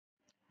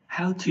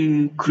How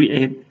to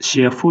create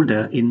share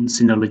folder in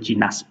Synology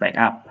NAS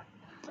backup.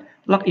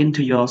 Log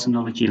into your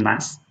Synology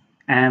NAS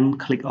and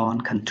click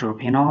on Control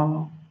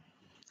Panel.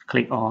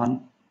 Click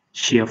on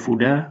Share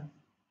Folder.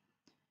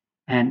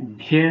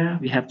 And here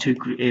we have to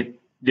create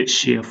the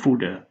share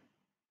folder.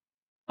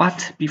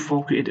 But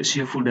before create the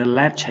share folder,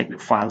 let's check the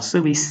file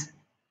service.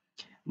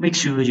 Make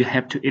sure you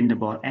have to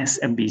enable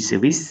SMB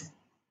service.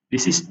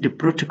 This is the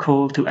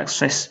protocol to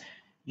access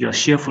your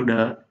share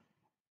folder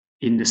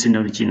in the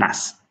Synology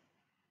NAS.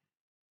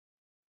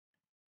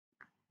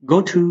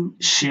 Go to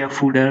Share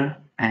Folder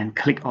and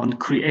click on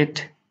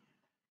Create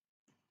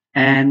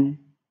and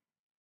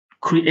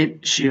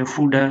create share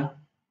folder.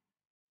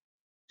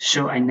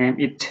 So I name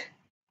it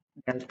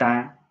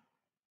Delta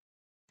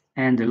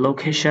and the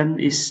location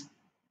is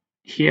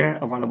here.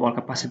 Available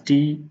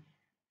capacity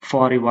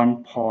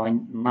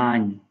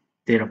 41.9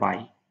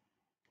 terabyte,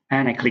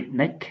 and I click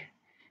Next.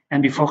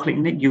 And before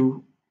clicking Next,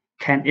 you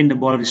can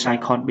enable the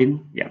sidecar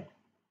bin.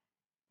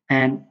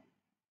 And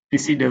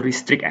this is the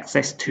restrict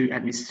access to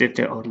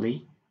administrator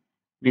only,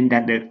 mean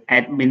that the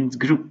admin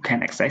group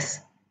can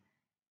access.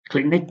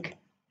 Click Next.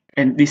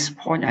 At this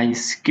point, I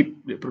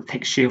skip the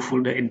protect share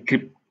folder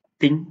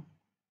encrypting,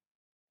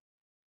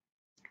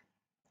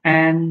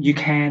 and you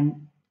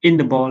can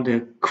enable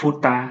the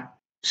quota.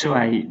 So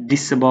I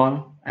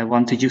disable. I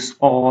want to use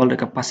all the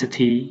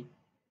capacity,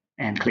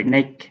 and click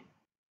Next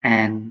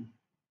and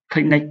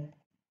click Next.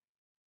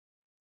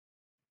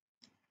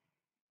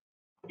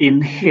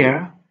 In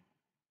here,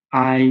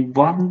 I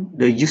want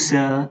the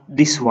user,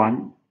 this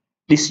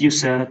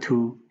user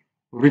to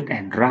read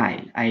and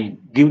write. I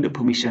give the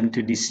permission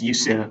to this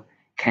user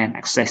can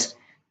access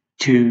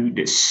to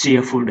the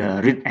share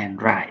folder read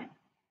and write.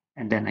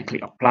 And then I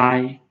click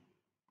apply.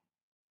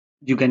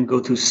 You can go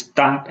to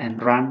start and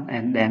run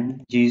and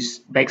then use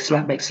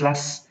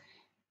backslash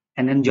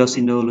and then your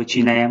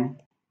Synology name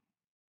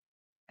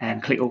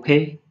and click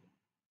OK.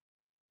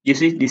 You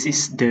see, this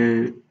is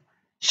the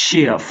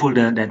share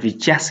folder that we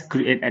just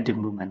created at the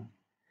moment.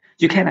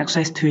 You can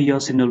access to your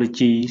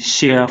Synology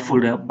share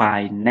folder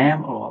by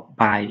name or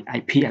by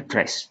IP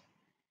address.